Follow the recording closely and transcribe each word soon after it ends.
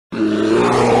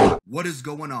What is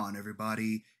going on,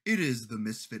 everybody? It is the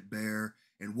Misfitbear,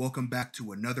 and welcome back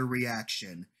to another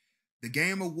reaction. The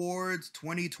Game Awards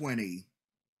 2020.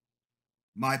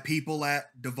 My people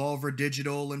at Devolver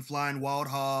Digital and Flying Wild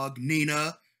Hog,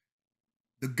 Nina,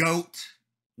 the GOAT,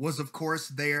 was of course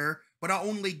there, but I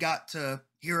only got to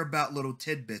hear about little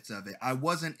tidbits of it. I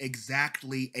wasn't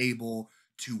exactly able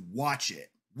to watch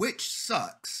it, which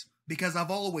sucks, because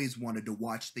I've always wanted to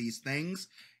watch these things.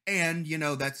 And, you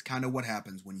know, that's kind of what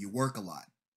happens when you work a lot.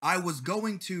 I was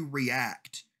going to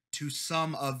react to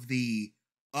some of the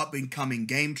up-and-coming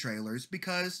game trailers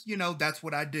because, you know, that's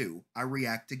what I do. I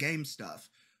react to game stuff.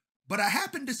 But I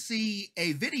happened to see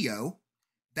a video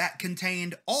that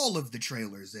contained all of the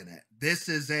trailers in it. This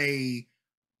is a,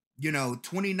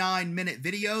 29-minute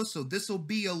video, so this will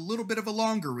be a little bit of a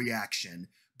longer reaction.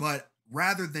 But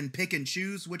rather than pick and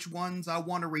choose which ones I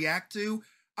want to react to,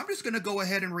 I'm just going to go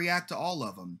ahead and react to all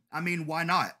of them. I mean, why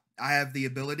not? I have the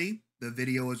ability. The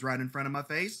video is right in front of my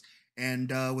face. And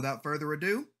without further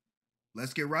ado,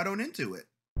 let's get right on into it.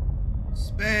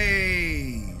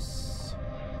 Space.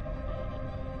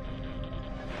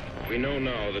 We know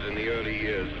now that in the early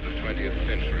years of the 20th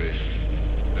century,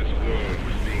 this world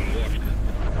was being watched.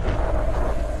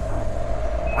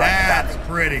 That's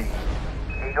pretty.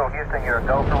 Eagle Houston, you're a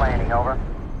go for landing, over.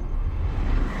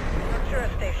 Ventura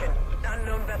Station.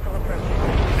 Unknown vessel approaching.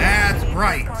 That's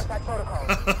right. Contact protocol.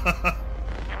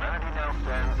 Humanity now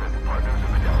stands as partners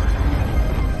in the galaxy.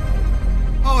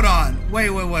 Hold on. Wait.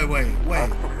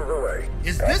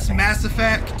 Is this Mass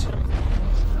Effect?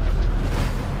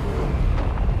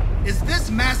 Is this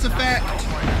Mass Effect?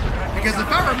 Because if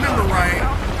I remember right,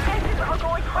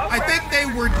 I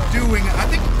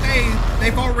think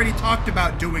they've already talked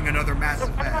about doing another Mass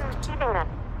Effect.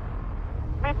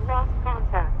 We've lost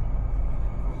contact.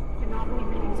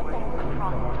 Anomalies all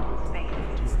across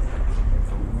space.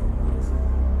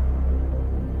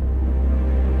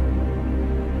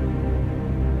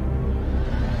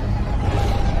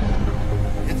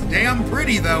 It's damn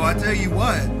pretty, though, I tell you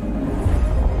what.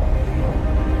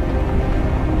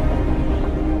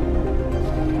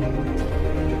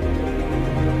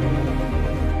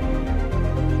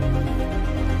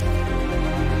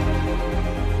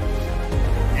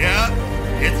 Yep,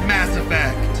 it's Mass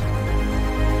Effect.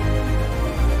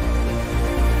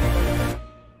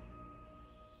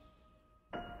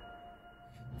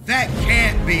 That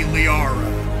can't be Liara.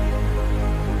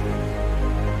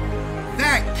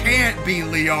 That can't be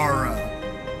Liara.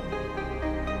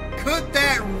 Could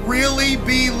that really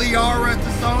be Liara to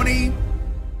Sony?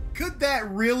 Could that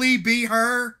really be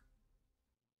her?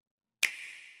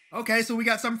 Okay, so we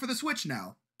got something for the Switch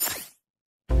now.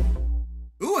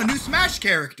 Ooh, a new Smash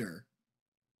character.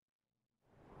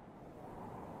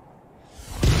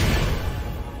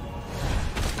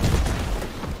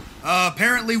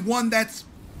 Apparently one that's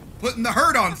putting the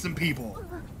hurt on some people.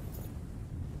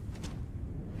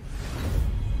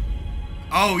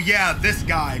 Oh yeah, this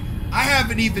guy. I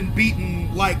haven't even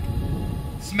beaten, like,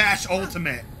 Smash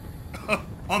Ultimate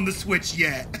on the Switch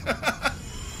yet.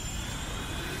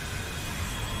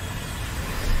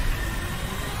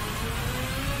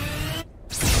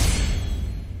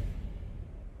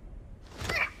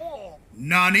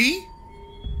 Nani?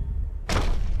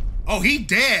 Oh, he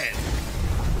dead.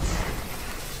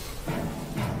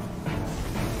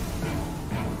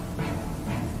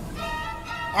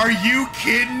 Are you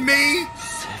kidding me?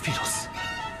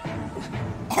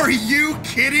 Are you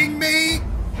kidding me?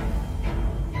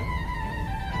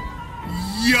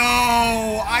 Yo,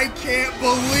 I can't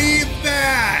believe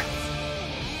that.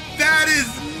 That is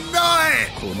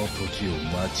nuts.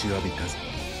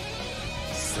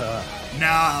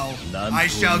 Now, I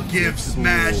shall give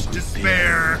Smash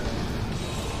despair.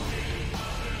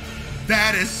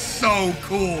 That is so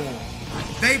cool.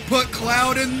 They put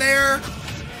Cloud in there.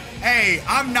 Hey,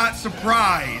 I'm not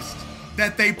surprised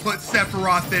that they put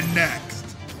Sephiroth in next.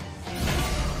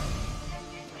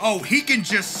 Oh, he can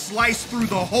just slice through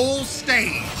the whole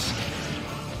stage.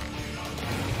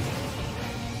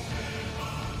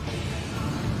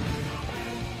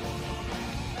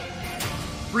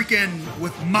 Freaking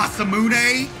with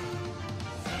Masamune.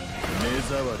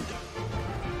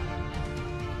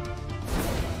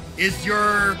 Is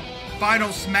your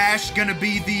final Smash gonna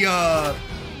be the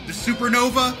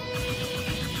Supernova?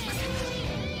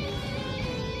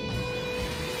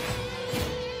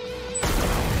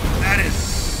 That is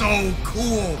so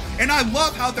cool. And I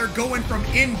love how they're going from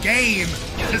in-game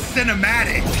to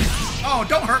cinematic. Oh,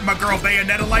 don't hurt my girl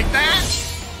Bayonetta like that.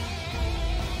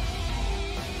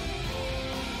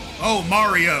 Oh,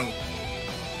 Mario.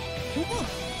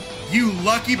 You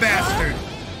lucky bastard.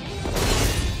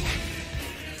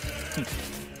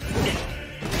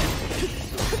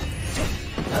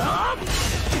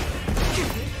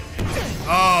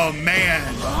 Oh, man.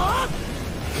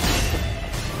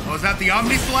 Oh, is that the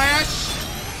Omni Slash?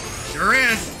 Sure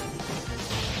is.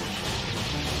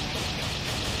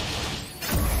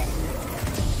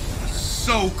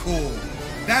 So cool.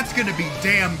 That's gonna be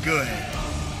damn good.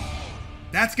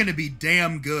 That's gonna be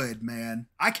damn good, man.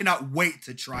 I cannot wait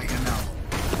to try him out.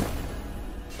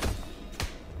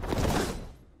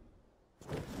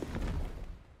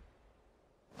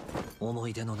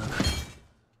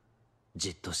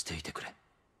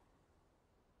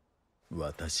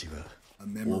 A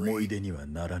memory.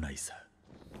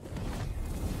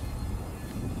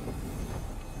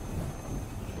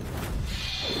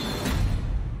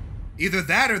 Either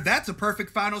that or that's a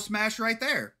perfect final smash right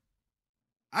there.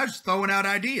 I was just throwing out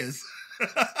ideas.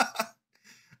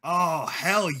 Oh,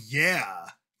 hell yeah.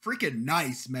 Freaking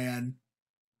nice, man.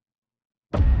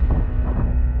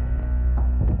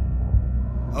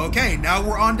 Okay, now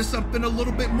we're on to something a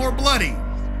little bit more bloody.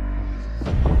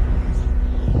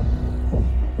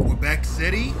 Quebec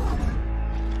City.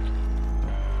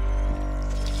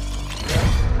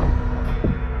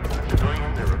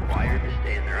 Civilians are required to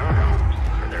stay in their own homes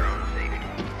for their own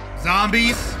safety.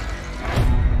 Zombies.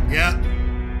 Yeah.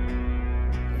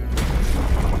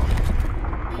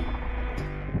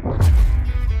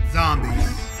 Zombies.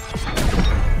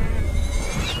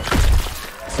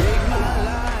 Take my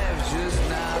life just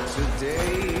not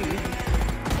today.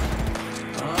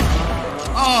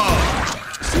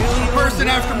 Oh, person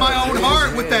after my own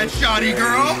heart with that shoddy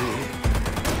girl.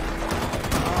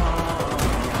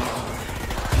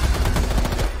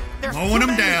 Mowing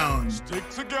them down. Stick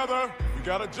together. We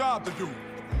got a job to do.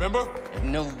 Remember?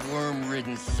 And no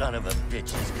worm-ridden son of a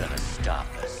bitch is gonna stop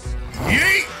us.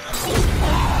 Yeet!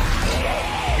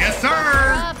 Yes, sir.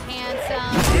 Up,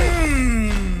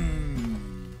 handsome.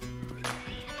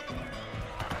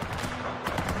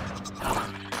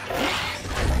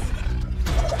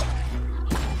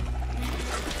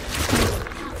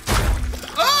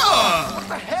 Oh! What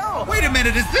the hell? Wait a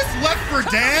minute, is this Left 4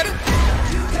 Dead?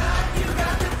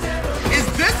 Is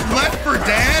this Left 4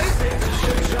 Dead?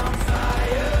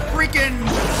 Freaking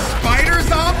spider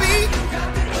zombie?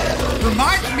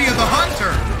 Reminds me of the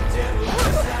Hunter.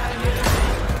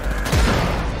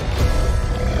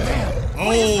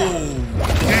 Oh,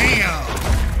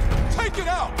 damn. Take it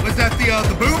out. Was that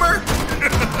the boomer?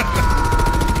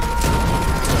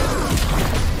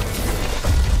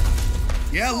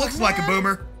 Yeah, looks like a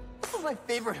boomer. This is my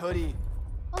favorite hoodie.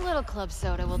 A little club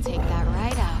soda will take that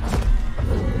right out.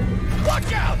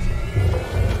 Watch out!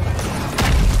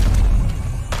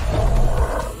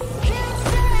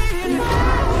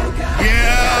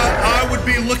 Yeah, I would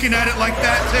be looking at it like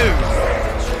that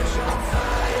too.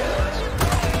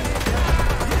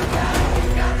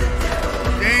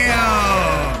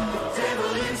 Damn.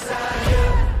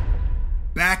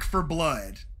 Back for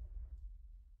blood.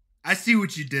 I see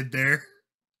what you did there.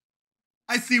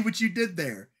 I see what you did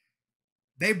there.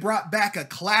 They brought back a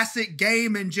classic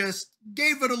game and just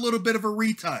gave it a little bit of a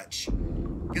retouch.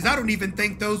 Because I don't even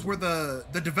think those were the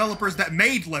developers that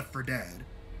made Left 4 Dead.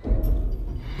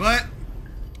 But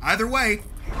either way,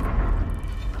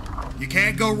 you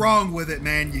can't go wrong with it,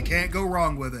 man. You can't go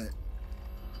wrong with it.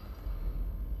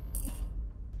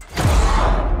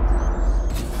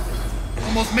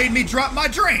 Almost made me drop my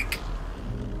drink.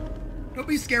 Don't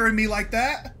be scaring me like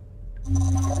that.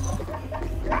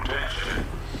 Attention.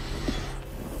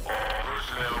 All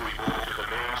personnel report to the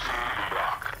main CB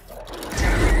block.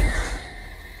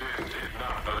 This is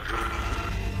not a drill.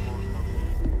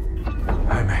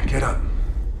 Alright, man, get up.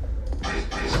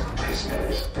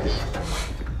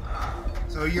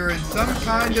 So you're in some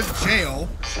kind of jail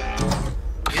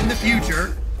in the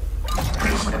future.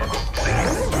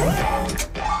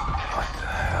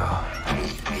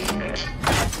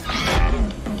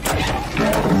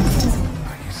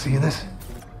 You see this?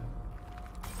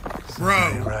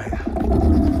 Bro, Right.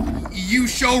 you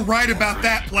show right about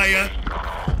that, playa.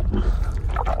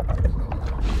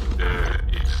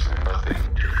 It's nothing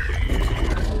to fear.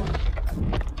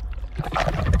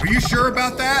 Are you sure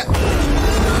about that?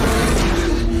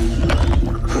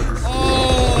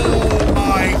 Oh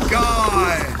my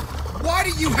god! Why do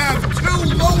you have two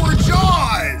lower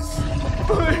jaws?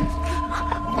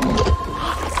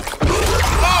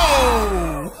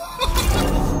 Oh!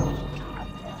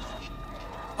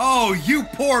 Oh, you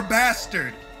poor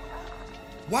bastard!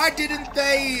 Why didn't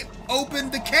they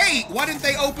open the gate? Why didn't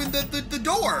they open the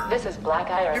door? This is Black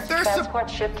Iris. If there's some- Transport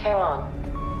ship came on.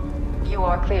 You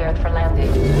are cleared for landing.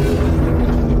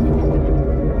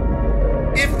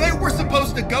 If they were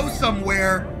supposed to go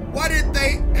somewhere, why didn't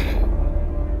they?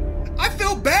 I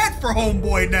feel bad for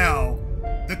Homeboy now.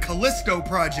 The Callisto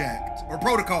Project, Or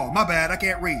Protocol. My bad. I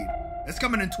can't read. It's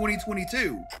coming in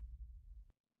 2022.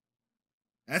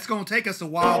 That's going to take us a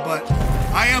while, but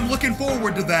I am looking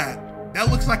forward to that. That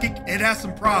looks like it has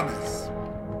some promise.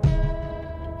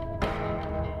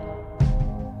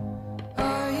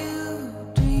 Are you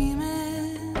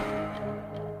dreaming?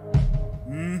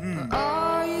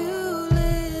 Are you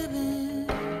living?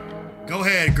 Go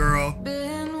ahead, girl.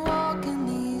 Been walking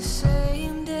these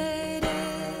same days,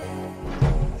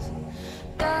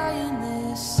 dying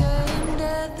this same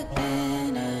death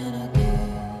again and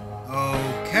again.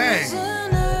 Okay.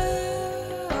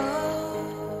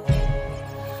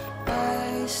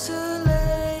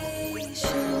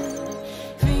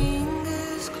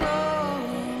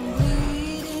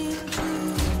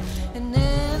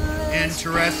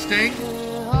 Interesting.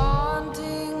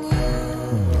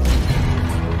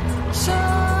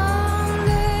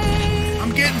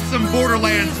 I'm getting some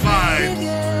Borderlands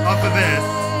vibes off of this.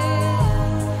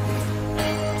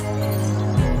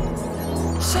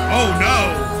 Oh no.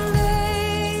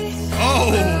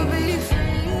 Oh.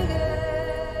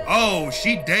 Oh,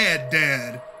 she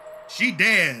dead. She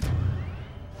dead.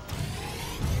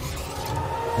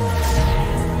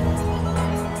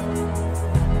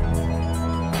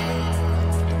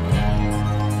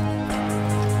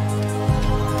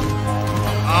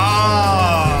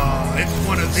 It's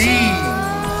one of these.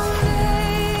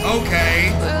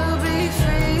 Okay.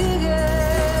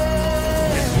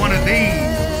 It's one of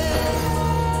these.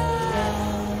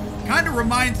 Kind of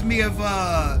reminds me of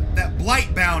that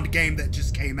Blightbound game that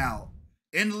just came out.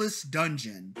 Endless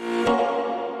Dungeon.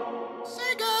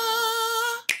 Sega.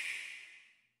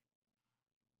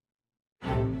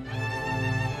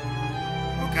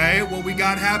 Okay, what we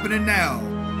got happening now?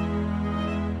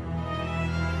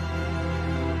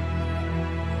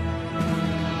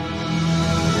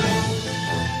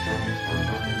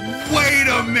 Wait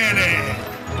a minute!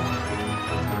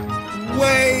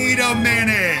 Wait a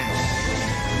minute!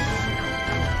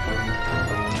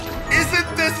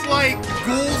 Isn't this like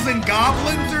ghouls and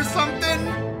goblins or something?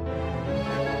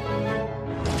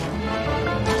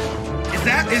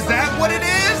 Is that what it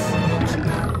is?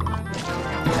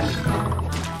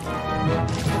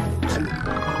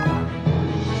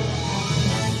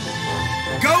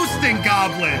 Ghosts and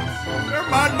goblins! Never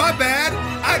mind, my bad.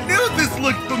 I knew this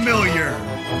looked familiar.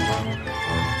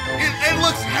 It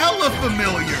looks hella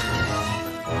familiar.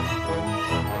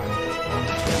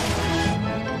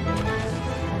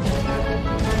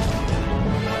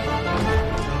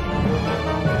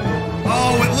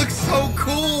 Oh, it looks so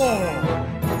cool.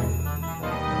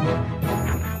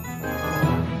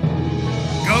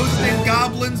 Ghosts and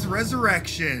Goblins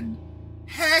Resurrection.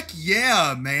 Heck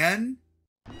yeah, man.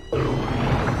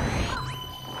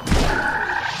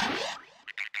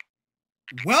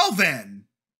 Well then.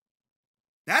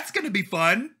 That's gonna be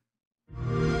fun.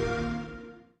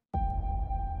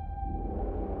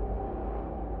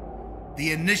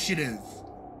 The initiative.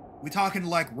 We talking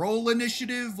like roll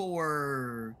initiative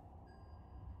or...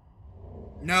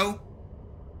 No?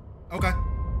 Okay.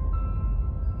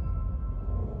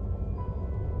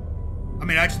 I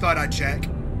mean, I just thought I'd check.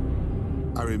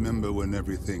 I remember when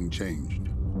everything changed.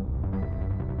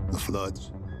 The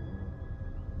floods.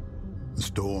 The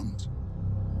storms.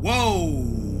 Whoa!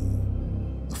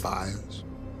 The fires.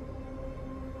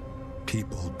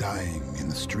 People dying in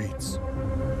the streets.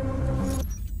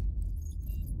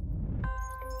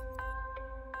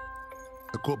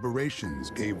 The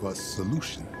corporations gave us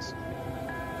solutions.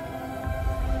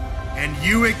 And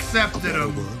you accepted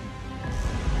them.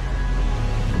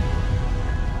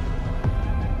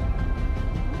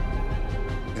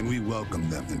 And we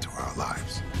welcomed them into our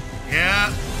lives.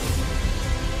 Yeah.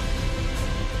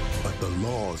 But the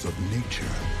laws of nature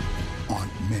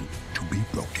aren't meant to be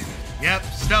broken. Yep,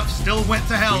 stuff still went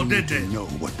to hell, didn't it? We need to know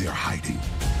what they're hiding.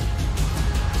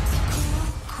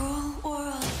 Cruel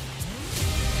world.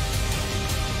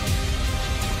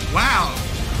 Wow.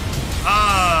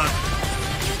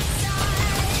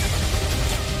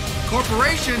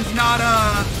 Corporation's not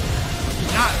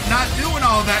doing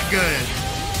all that good.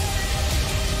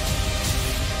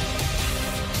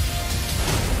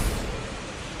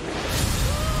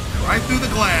 Right through the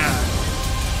glass.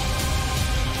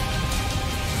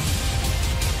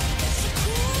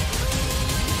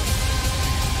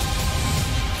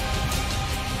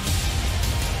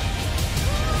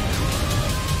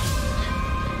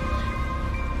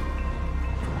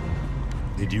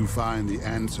 Did you find the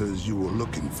answers you were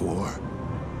looking for,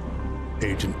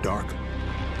 Agent Dark?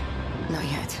 Not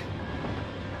yet.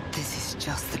 This is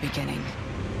just the beginning.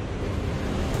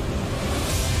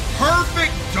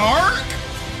 Perfect Dark?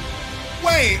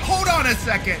 Wait. Wait, hold on a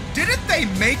second. Didn't they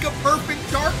make a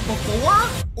Perfect Dark before?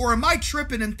 Or am I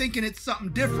tripping and thinking it's something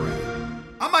different?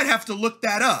 I might have to look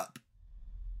that up.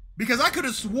 Because I could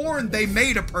have sworn they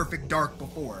made a Perfect Dark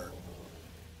before.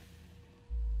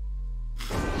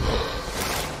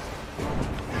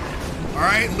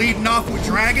 Alright, leading off with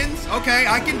dragons. Okay,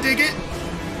 I can dig it.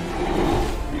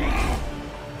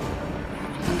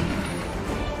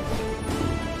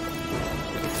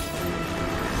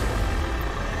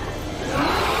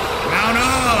 Mount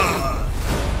up.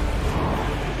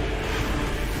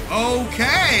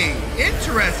 Okay,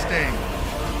 interesting.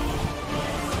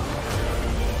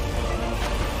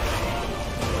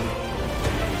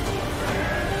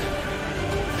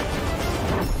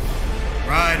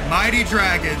 Right, mighty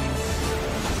dragons.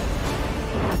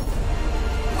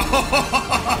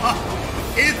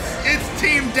 It's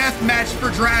team deathmatch for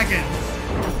dragons.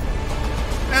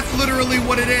 That's literally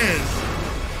what it is.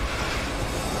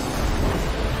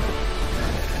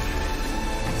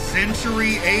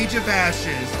 Century Age of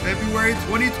Ashes, February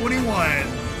 2021.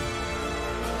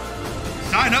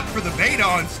 Sign up for the beta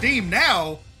on Steam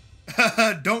now.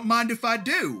 Don't mind if I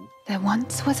do. There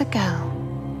once was a girl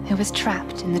who was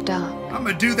trapped in the dark. I'm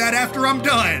gonna do that after I'm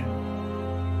done.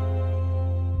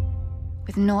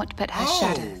 With naught but her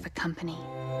shadow for company.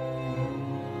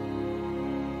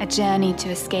 A journey to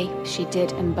escape she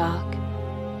did embark.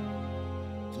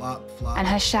 Flop, flop. And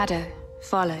her shadow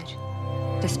followed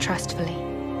distrustfully.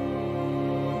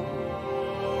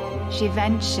 She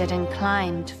ventured and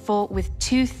climbed, fought with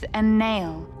tooth and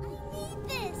nail,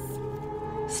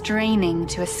 straining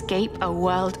to escape a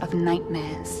world of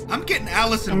nightmares. I'm getting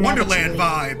Alice in Wonderland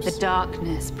vibes. The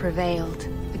darkness prevailed.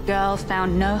 The girl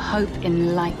found no hope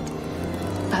in light,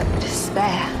 but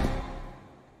despair.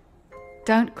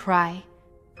 Don't cry.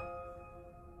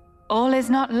 All is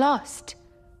not lost,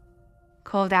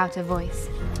 called out a voice.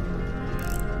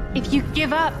 If you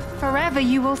give up, forever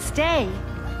you will stay.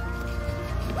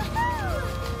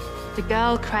 The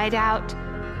girl cried out,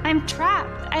 I'm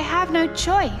trapped, I have no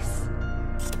choice.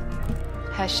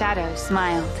 Her shadow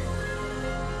smiled.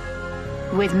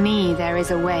 With me there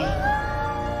is a way.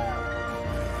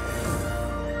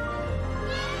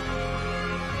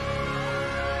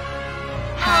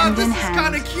 Hand in hand,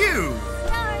 kind of cute.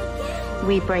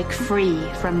 We break free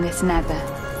from this nether.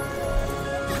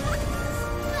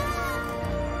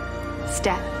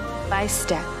 Step by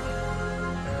step,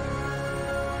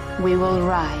 we will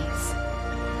rise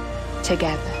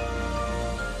together.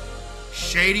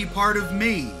 Shady part of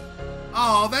me.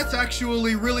 Oh, that's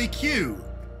actually really cute.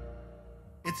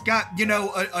 It's got, you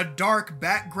know, a dark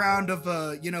background of,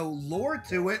 you know, lore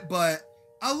to it, but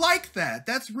I like that.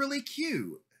 That's really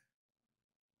cute.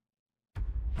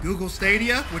 Google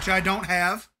Stadia, which I don't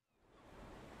have.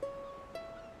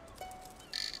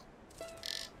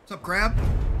 What's up, Crab?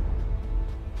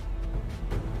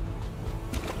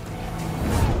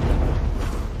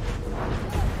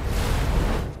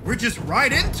 We're just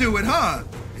right into it, huh?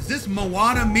 Is this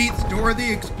Moana meets Dora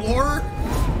the Explorer?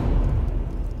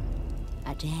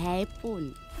 I've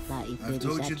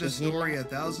told you this story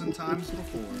 1,000 times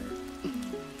before.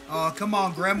 Oh, come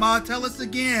on, Grandma, tell us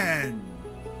again.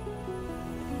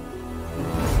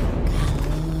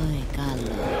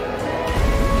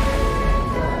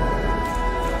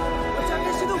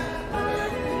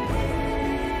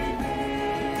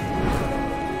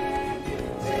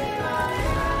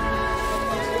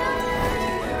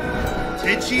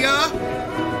 Tichia?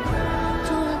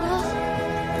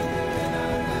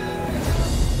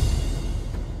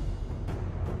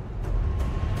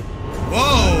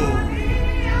 Whoa!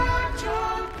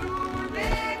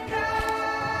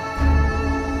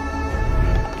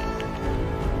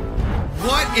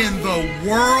 What in the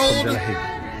world?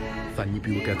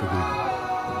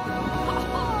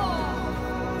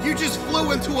 You just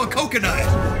flew into a coconut.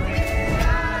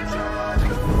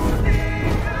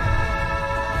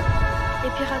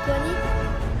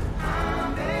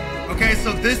 Okay,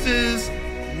 so this is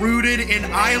rooted in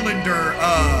Islander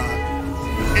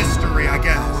history, I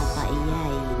guess.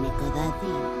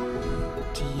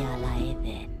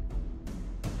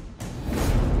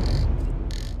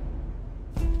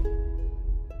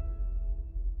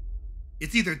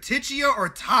 It's either Tichia or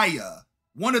Taya.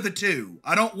 One of the two.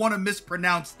 I don't want to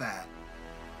mispronounce that.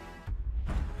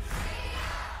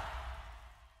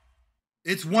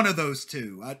 It's one of those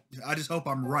two. I just hope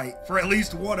I'm right for at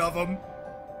least one of them.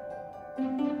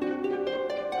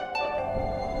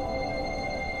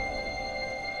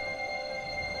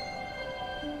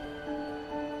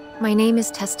 My name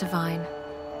is Tess Divine,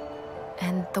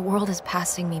 and the world is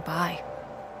passing me by.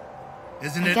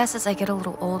 Isn't it? I guess as I get a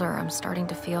little older, I'm starting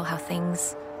to feel how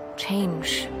things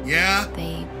change. Yeah.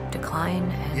 They decline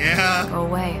and go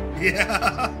away.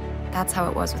 Yeah. That's how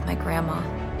it was with my grandma.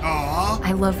 Aww.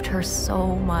 I loved her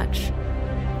so much.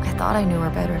 I thought I knew her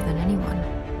better than anyone.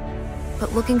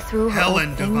 But looking through her old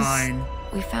things, Divine.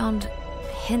 we found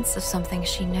hints of something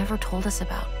she never told us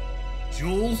about.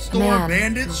 Jewel store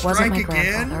bandits strike strike my again?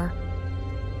 grandfather.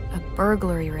 A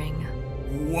burglary ring.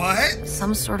 What?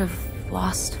 Some sort of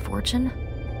lost fortune?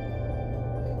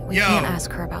 We can't ask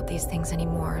her about these things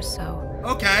anymore, so...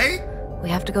 Okay. We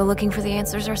have to go looking for the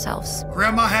answers ourselves.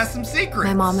 Grandma has some secrets.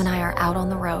 My mom and I are out on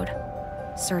the road,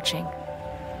 searching.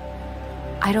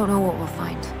 I don't know what we'll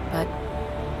find, but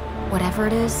whatever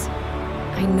it is,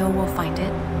 I know we'll find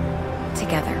it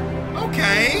together.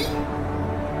 Okay.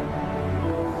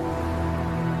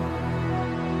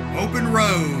 Open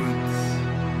roads.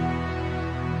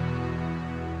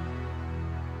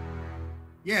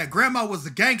 Yeah, Grandma was a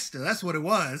gangster. That's what it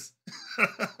was.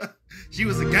 She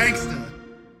was a gangster.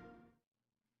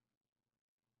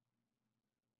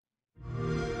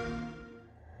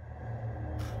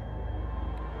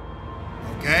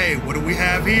 Okay, what do we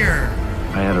have here?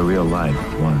 I had a real life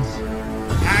once.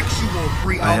 Actual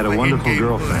pre-alpha I had a wonderful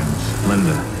girlfriend,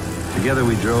 Linda. Together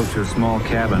we drove to a small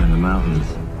cabin in the mountains.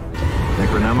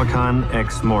 Necronomicon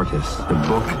Ex Mortis, the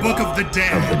book of the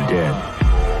dead. Of the dead.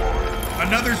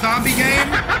 Another zombie game?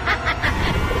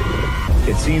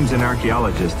 It seems an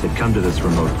archaeologist had come to this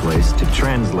remote place to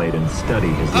translate and study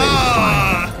his latest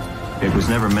find. It was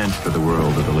never meant for the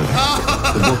world of the living.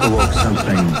 The book awoke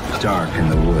something dark in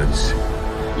the woods.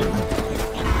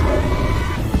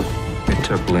 It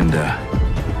took Linda.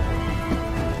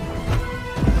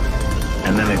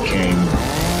 And then it came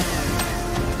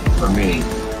for me.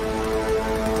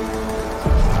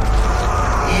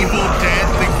 Evil Dead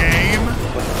the game?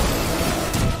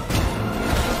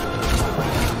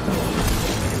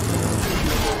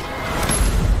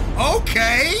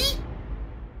 Okay.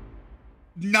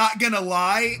 Not gonna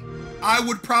lie, I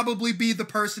would probably be the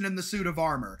person in the suit of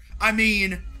armor. I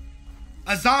mean,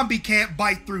 a zombie can't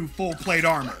bite through full plate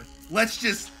armor. Let's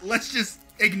just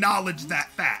acknowledge that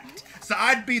fact. So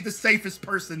I'd be the safest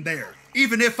person there,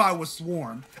 even if I was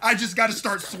swarmed. I just got to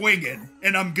start swinging,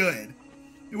 and I'm good.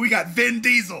 We got Vin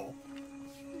Diesel.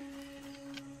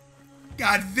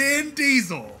 Got Vin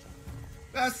Diesel.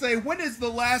 I say, when is the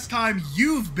last time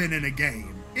you've been in a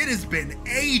game? It has been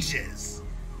ages.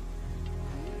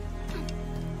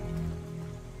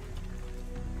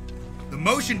 The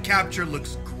motion capture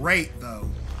looks great though.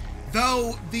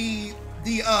 Though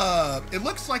it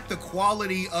looks like the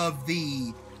quality of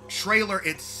the trailer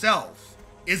itself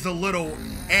is a little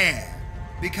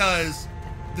because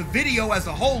the video as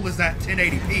a whole is at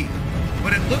 1080p,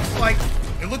 but it looks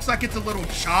like it's a little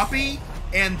choppy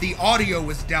and the audio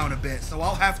is down a bit, so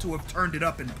I'll have to have turned it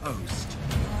up in post.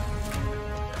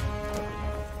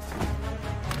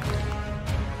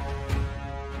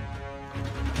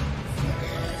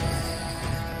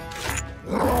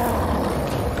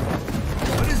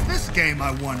 What is this game,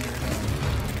 I wonder?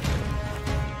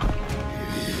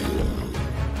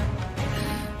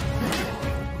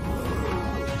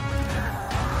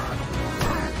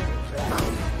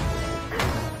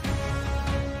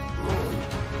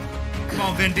 Come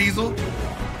on, Vin Diesel.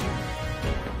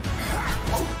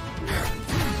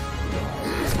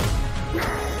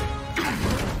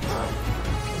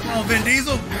 Come on, Vin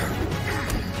Diesel.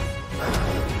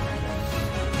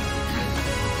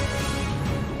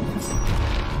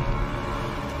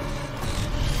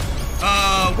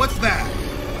 What's that?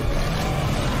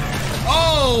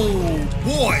 Oh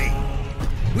boy,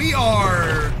 we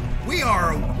are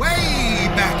way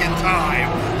back in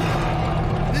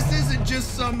time. This isn't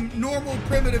just some normal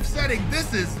primitive setting.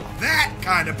 This is that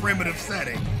kind of primitive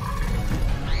setting.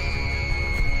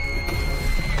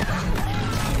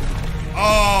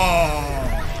 Oh,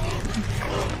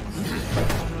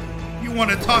 you want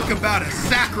to talk about a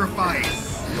sacrifice?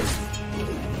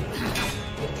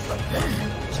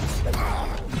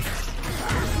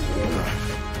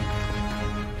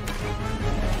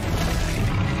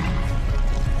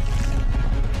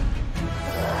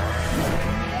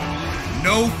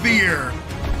 No fear.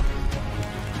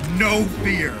 No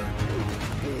fear.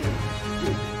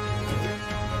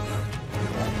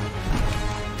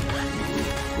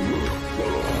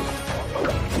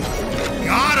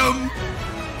 Got him.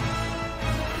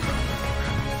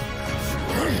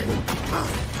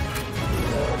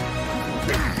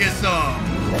 Get some.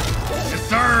 Yes,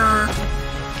 sir.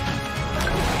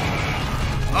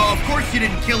 Oh, of course you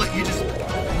didn't kill it. You just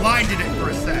blinded it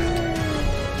for a sec.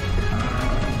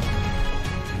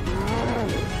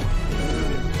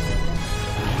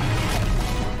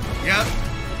 Yep.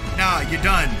 Nah, you're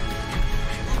done.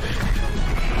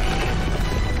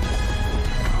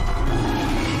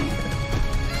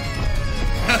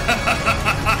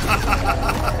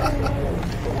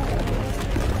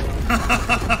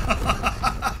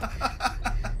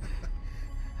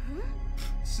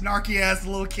 Snarky ass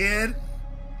little kid.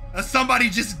 Somebody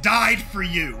just died for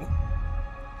you.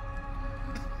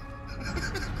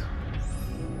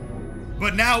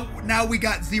 But now we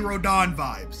got Zero Dawn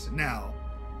vibes now.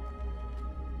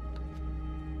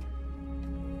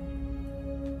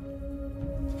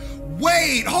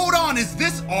 Wait, hold on, is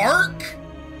this Ark?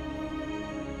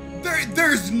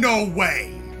 There's no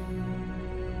way.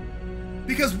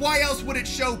 Because why else would it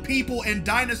show people and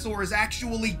dinosaurs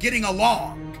actually getting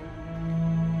along?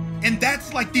 And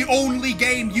that's like the only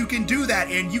game you can do that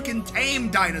in. You can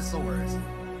tame dinosaurs.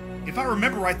 If I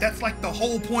remember right, that's like the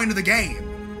whole point of the game.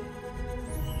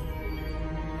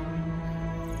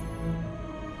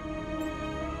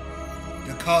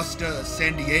 Costa,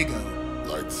 San Diego.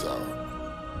 Lights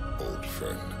out, old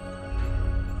friend.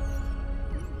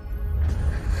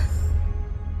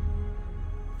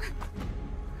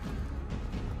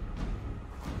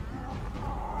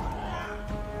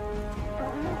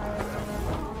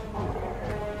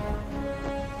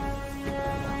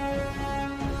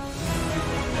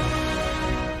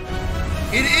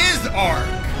 It is Ark.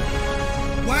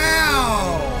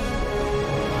 Wow.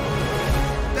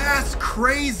 That's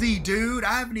crazy, dude.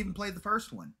 I haven't even played the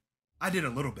first one. I did a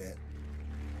little bit.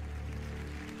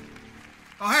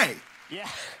 Oh, hey. Yeah,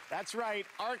 that's right.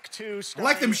 Ark 2. I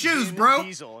like them shoes, bro.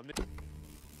 Diesel.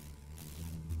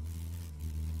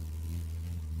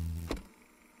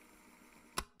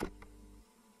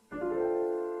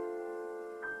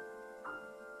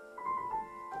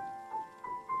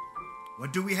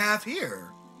 What do we have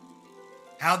here?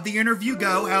 How'd the interview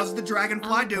go? How's the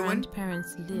dragonfly doing? Our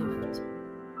grandparents lived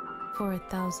for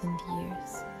 1,000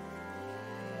 years.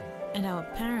 And our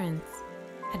parents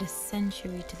had a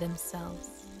century to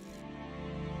themselves.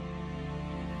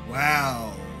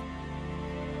 Wow.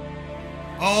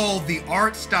 Oh, the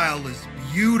art style is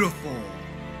beautiful.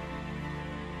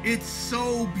 It's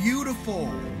so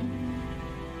beautiful.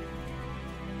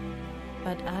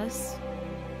 But us,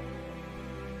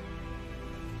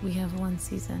 we have one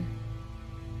season.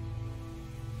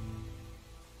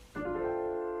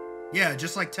 Yeah,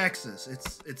 just like Texas.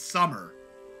 It's summer.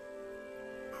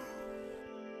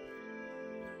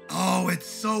 Oh, it's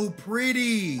so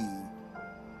pretty.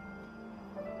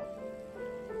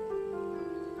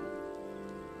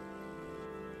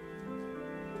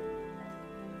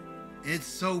 It's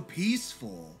so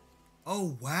peaceful.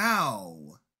 Oh, wow.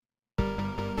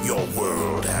 Your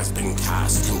world has been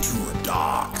cast into a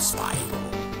dark spiral.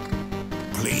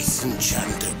 Place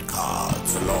enchanted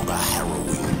cards along a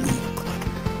harrowing loop.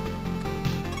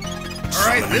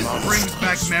 Alright, this brings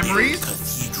back memories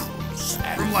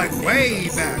from like way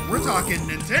back. We're talking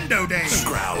Nintendo days.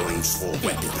 Scrounge for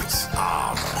weapons,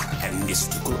 armor, and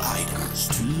mystical items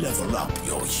to level up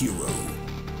your hero.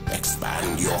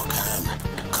 Expand your camp,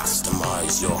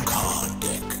 customize your card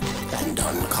deck, and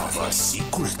uncover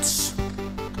secrets.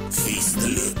 Face the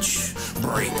lich,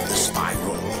 break the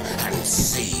spiral, and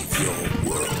save your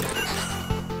world.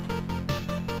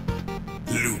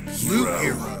 Loop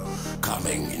Hero.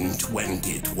 Coming in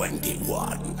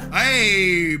 2021.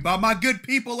 Hey, by my good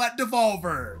people at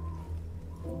Devolver.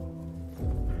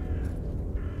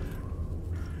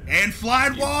 And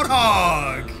Flying Wild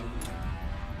Hog.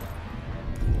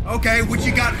 Okay, what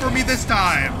you got for me this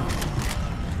time?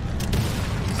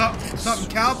 Something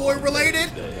cowboy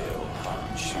related?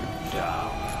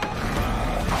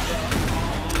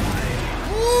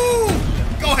 Woo!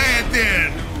 Go ahead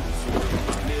then.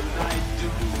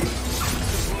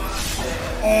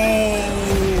 Oh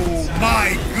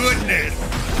my goodness!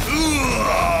 Ugh.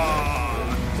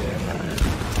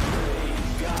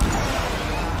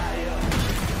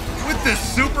 With the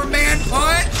Superman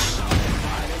punch?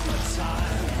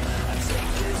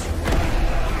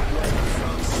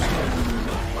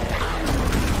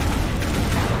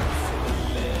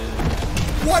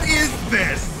 What is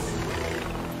this?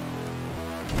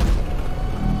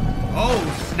 Oh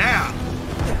snap!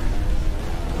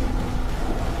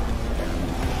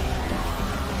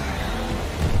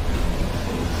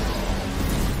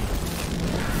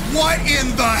 What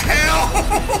in the hell?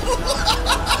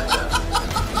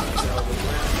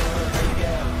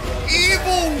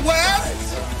 Evil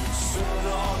West?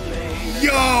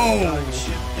 Yo!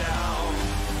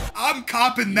 I'm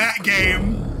copping that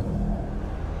game.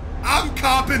 I'm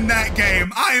copping that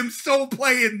game. I am so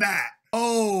playing that.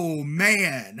 Oh,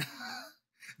 man.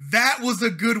 That was a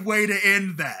good way to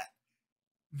end that.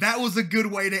 That was a good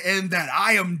way to end that.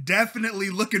 I am definitely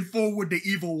looking forward to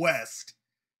Evil West.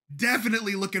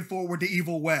 Definitely looking forward to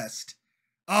Evil West.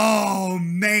 Oh,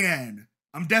 man.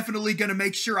 I'm definitely going to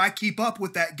make sure I keep up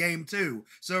with that game too.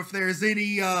 So if there's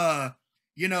any,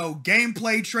 you know,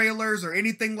 gameplay trailers or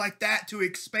anything like that to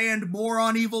expand more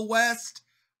on Evil West,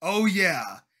 oh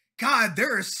yeah. God,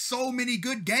 there are so many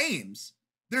good games.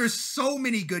 There's so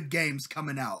many good games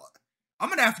coming out. I'm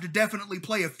going to have to definitely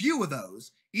play a few of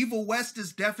those. Evil West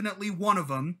is definitely one of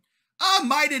them. I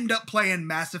might end up playing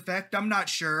Mass Effect, I'm not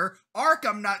sure. Ark,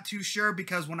 I'm not too sure,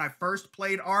 because when I first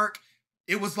played Ark,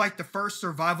 it was like the first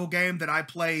survival game that I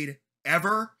played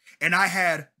ever, and I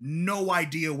had no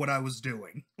idea what I was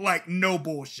doing. Like, no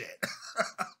bullshit.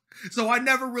 So I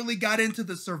never really got into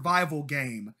the survival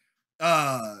game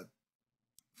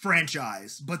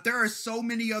franchise, but there are so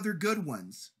many other good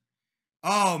ones.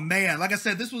 Oh man, like I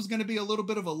said, this was going to be a little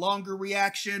bit of a longer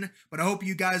reaction, but I hope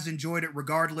you guys enjoyed it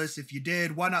regardless. If you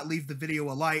did, why not leave the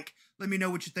video a like? Let me know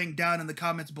what you think down in the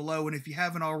comments below, and if you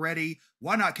haven't already,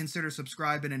 why not consider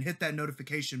subscribing and hit that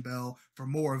notification bell for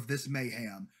more of this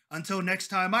mayhem. Until next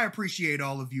time, I appreciate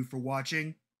all of you for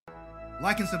watching.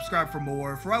 Like and subscribe for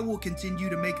more, for I will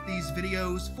continue to make these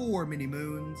videos for many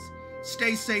moons.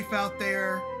 Stay safe out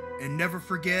there, and never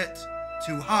forget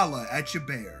to holla at your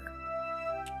bear.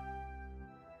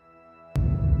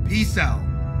 Peace out.